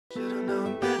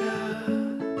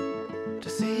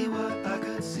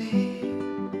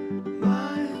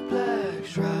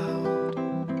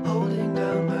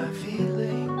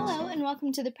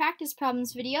welcome to the practice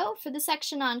problems video for the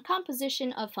section on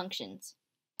composition of functions.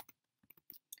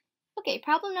 Okay,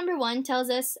 problem number 1 tells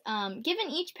us, given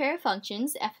each pair of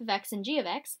functions, f of x and g of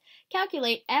x,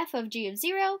 calculate f of g of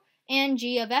 0 and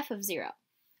g of f of 0.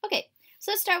 Okay,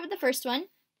 so let's start with the first one.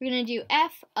 We're going to do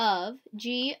f of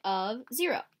g of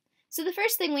 0. So the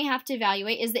first thing we have to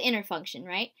evaluate is the inner function,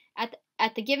 right?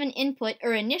 At the given input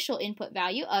or initial input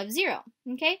value of 0.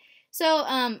 Okay, so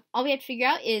all we have to figure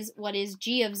out is what is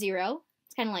g of 0.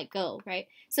 It's kind of like go, right?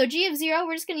 So g of 0,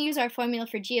 we're just going to use our formula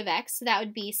for g of x. So that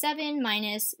would be 7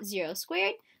 minus 0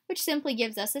 squared, which simply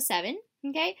gives us a 7.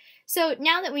 Okay, so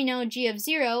now that we know g of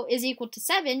 0 is equal to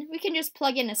 7, we can just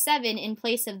plug in a 7 in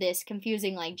place of this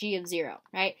confusing like g of 0,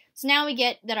 right? So now we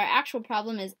get that our actual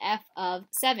problem is f of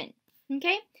 7.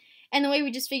 Okay, and the way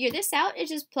we just figure this out is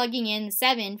just plugging in the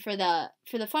 7 for the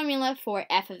formula for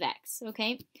f of x.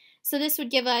 Okay, so this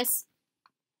would give us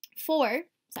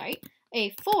a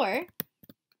 4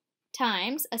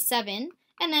 times a 7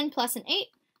 and then plus an 8,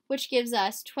 which gives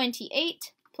us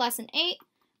 28 plus an 8,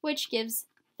 which gives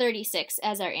 36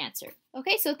 as our answer.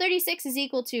 Okay, so 36 is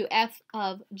equal to f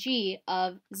of g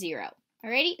of 0.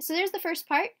 Alrighty, so there's the first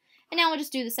part, and now we'll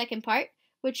just do the second part,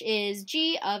 which is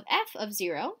g of f of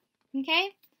 0. Okay,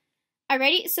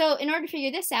 alrighty, so in order to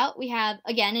figure this out, we have,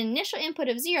 again, an initial input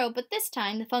of 0, but this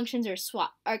time the functions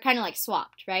are kind of like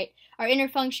swapped, right? Our inner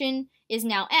function is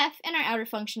now f, and our outer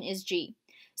function is g.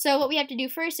 So what we have to do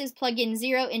first is plug in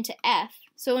 0 into f.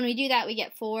 So when we do that, we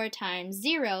get 4 times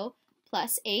 0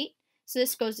 plus 8. So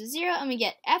this goes to 0, and we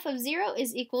get f of 0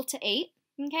 is equal to 8.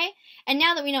 Okay? And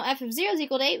now that we know f of 0 is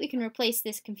equal to 8, we can replace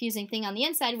this confusing thing on the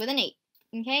inside with an 8.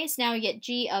 Okay? So now we get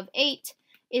g of 8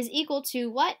 is equal to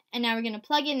what? And now we're going to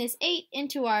plug in this 8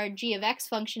 into our g of x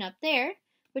function up there,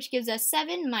 which gives us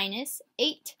 7 minus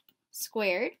 8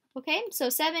 squared. Okay? So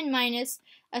 7 minus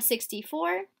a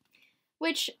 64,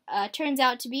 which turns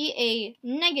out to be a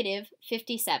negative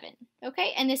 57.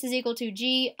 Okay, and this is equal to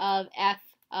g of f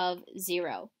of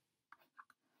 0.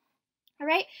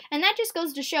 Alright, and that just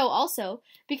goes to show also,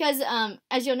 because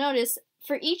as you'll notice,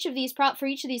 for each of these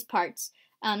parts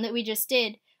that we just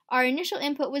did, our initial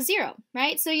input was 0,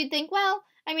 right? So you'd think, well,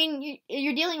 I mean,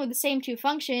 you're dealing with the same two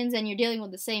functions, and you're dealing with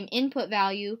the same input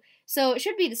value, so it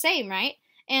should be the same, right?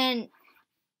 And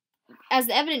as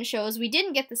the evidence shows, we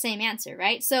didn't get the same answer,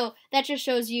 right? So that just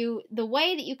shows you the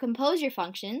way that you compose your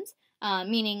functions,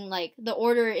 meaning like the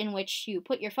order in which you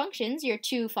put your functions, your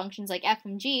two functions like f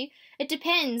and g, it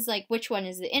depends like which one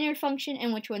is the inner function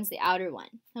and which one's the outer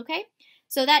one, okay?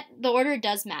 So that the order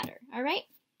does matter, all right?